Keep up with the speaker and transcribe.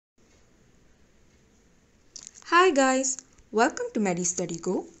Hi guys, welcome to MediStudy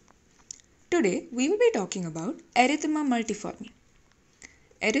Go. Today we will be talking about erythema multiforme.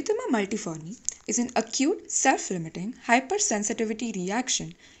 Erythema multiforme is an acute self-limiting hypersensitivity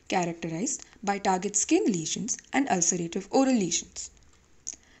reaction characterized by target skin lesions and ulcerative oral lesions.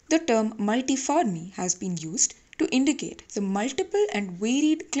 The term multiforme has been used to indicate the multiple and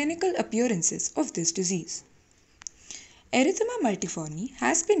varied clinical appearances of this disease. Erythema multiforme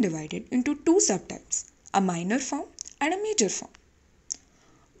has been divided into two subtypes, a minor form and a major form.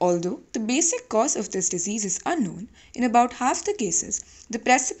 Although the basic cause of this disease is unknown, in about half the cases, the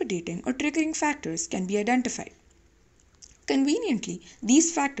precipitating or triggering factors can be identified. Conveniently,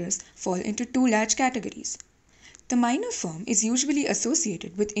 these factors fall into two large categories. The minor form is usually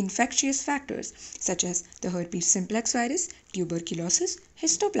associated with infectious factors such as the herpes simplex virus, tuberculosis,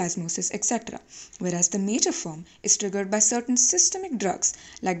 histoplasmosis, etc., whereas the major form is triggered by certain systemic drugs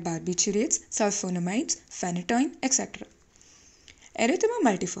like barbiturates, sulfonamides, phenytoin, etc. Erythema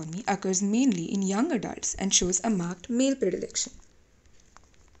multiforme occurs mainly in young adults and shows a marked male predilection.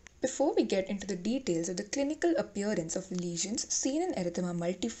 Before we get into the details of the clinical appearance of lesions seen in erythema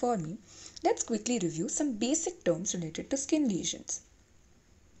multiforme, let's quickly review some basic terms related to skin lesions.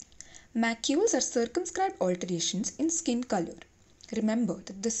 Macules are circumscribed alterations in skin color. Remember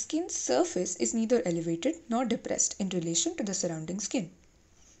that the skin surface is neither elevated nor depressed in relation to the surrounding skin.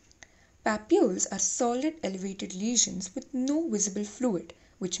 Papules are solid elevated lesions with no visible fluid,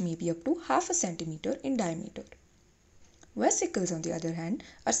 which may be up to half a centimeter in diameter. Vesicles, on the other hand,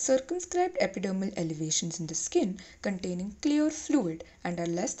 are circumscribed epidermal elevations in the skin containing clear fluid and are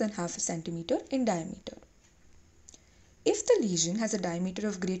less than half a centimeter in diameter. If the lesion has a diameter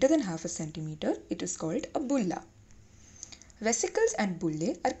of greater than half a centimeter, it is called a bulla. Vesicles and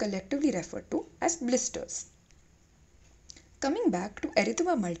bullae are collectively referred to as blisters. Coming back to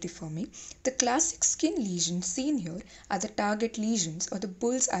erythema multiforme, the classic skin lesions seen here are the target lesions or the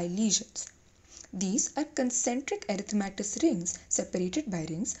bull's eye lesions. These are concentric erythematous rings separated by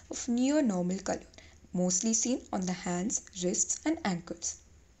rings of near normal color, mostly seen on the hands, wrists, and ankles.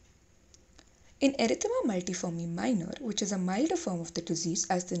 In erythema multiforme minor, which is a milder form of the disease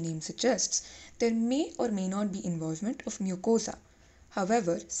as the name suggests, there may or may not be involvement of mucosa.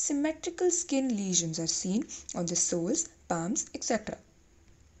 However, symmetrical skin lesions are seen on the soles, palms, etc.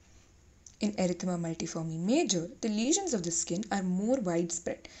 In erythema multiforme major, the lesions of the skin are more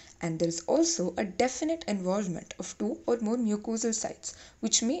widespread and there is also a definite involvement of two or more mucosal sites,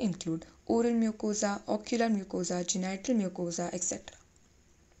 which may include oral mucosa, ocular mucosa, genital mucosa, etc.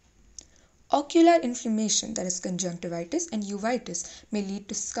 Ocular inflammation, that is conjunctivitis and uveitis, may lead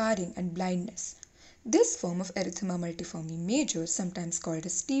to scarring and blindness. This form of erythema multiforme major, sometimes called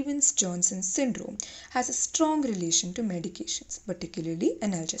as Stevens-Johnson syndrome, has a strong relation to medications, particularly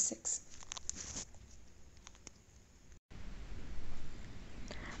analgesics.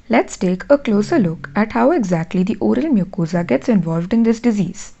 Let's take a closer look at how exactly the oral mucosa gets involved in this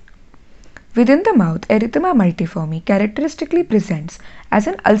disease. Within the mouth, erythema multiforme characteristically presents as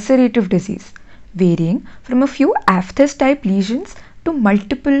an ulcerative disease, varying from a few aphthous-type lesions to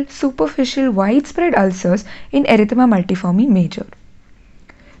multiple superficial widespread ulcers in erythema multiforme major.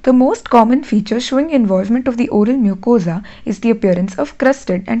 The most common feature showing involvement of the oral mucosa is the appearance of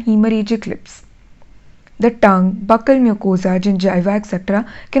crusted and hemorrhagic lips. The tongue, buccal mucosa, gingiva, etc.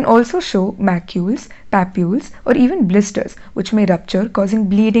 can also show macules, papules, or even blisters, which may rupture, causing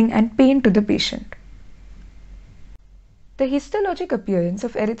bleeding and pain to the patient. The histologic appearance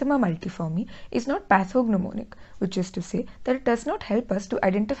of erythema multiforme is not pathognomonic, which is to say that it does not help us to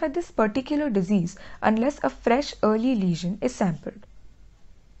identify this particular disease unless a fresh early lesion is sampled.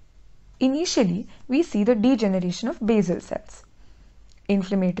 Initially, we see the degeneration of basal cells.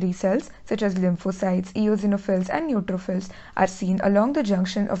 Inflammatory cells such as lymphocytes, eosinophils and neutrophils are seen along the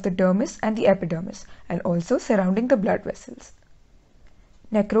junction of the dermis and the epidermis and also surrounding the blood vessels.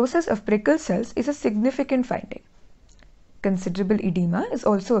 Necrosis of prickle cells is a significant finding. Considerable edema is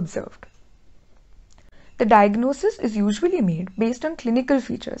also observed. The diagnosis is usually made based on clinical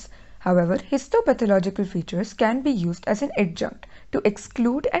features. However, histopathological features can be used as an adjunct to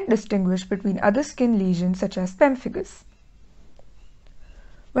exclude and distinguish between other skin lesions such as pemphigus.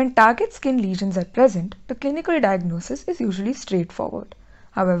 When target skin lesions are present, the clinical diagnosis is usually straightforward.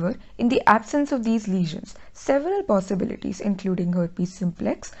 However, in the absence of these lesions, several possibilities including herpes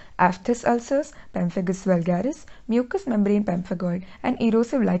simplex, aphthous ulcers, pemphigus vulgaris, mucous membrane pemphigoid, and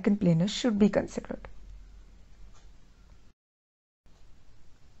erosive lichen planus should be considered.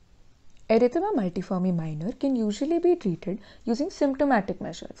 Erythema multiforme minor can usually be treated using symptomatic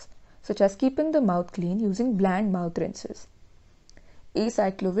measures, such as keeping the mouth clean using bland mouth rinses.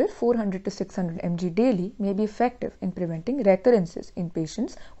 Acyclovir 400 to 600 mg daily may be effective in preventing recurrences in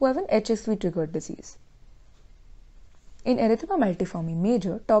patients who have an HSV-triggered disease. In erythema multiforme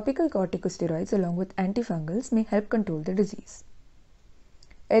major, topical corticosteroids along with antifungals may help control the disease.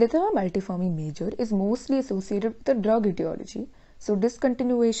 Erythema multiforme major is mostly associated with a drug etiology, so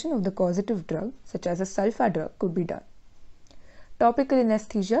discontinuation of the causative drug, such as a sulfa drug, could be done. Topical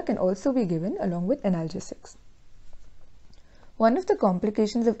anesthesia can also be given along with analgesics. One of the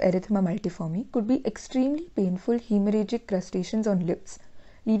complications of erythema multiforme could be extremely painful hemorrhagic crustaceans on lips,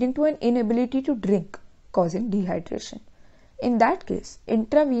 leading to an inability to drink, causing dehydration. In that case,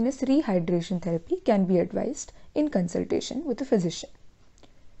 intravenous rehydration therapy can be advised in consultation with a physician.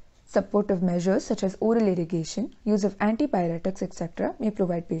 Supportive measures such as oral irrigation, use of antipyretics, etc. may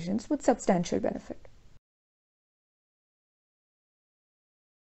provide patients with substantial benefit.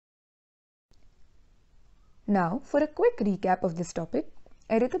 Now, for a quick recap of this topic,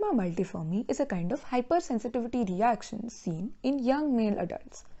 erythema multiforme is a kind of hypersensitivity reaction seen in young male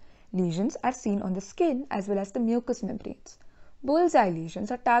adults. Lesions are seen on the skin as well as the mucous membranes. Bullseye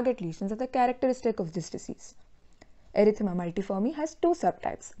lesions or target lesions are the characteristic of this disease. Erythema multiforme has two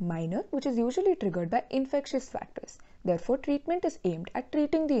subtypes, minor, which is usually triggered by infectious factors. Therefore, treatment is aimed at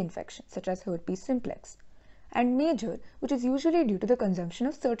treating the infection, such as herpes simplex, and major, which is usually due to the consumption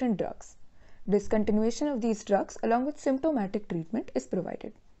of certain drugs. Discontinuation of these drugs along with symptomatic treatment is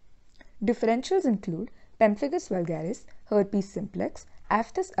provided. Differentials include pemphigus vulgaris, herpes simplex,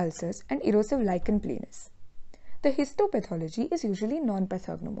 aphthous ulcers, and erosive lichen planus. The histopathology is usually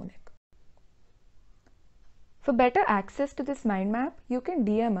non-pathognomonic. For better access to this mind map, you can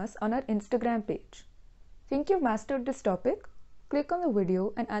DM us on our Instagram page. Think you've mastered this topic? Click on the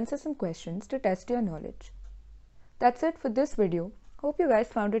video and answer some questions to test your knowledge. That's it for this video. Hope you guys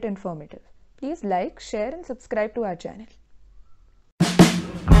found it informative. Please like, share and subscribe to our channel.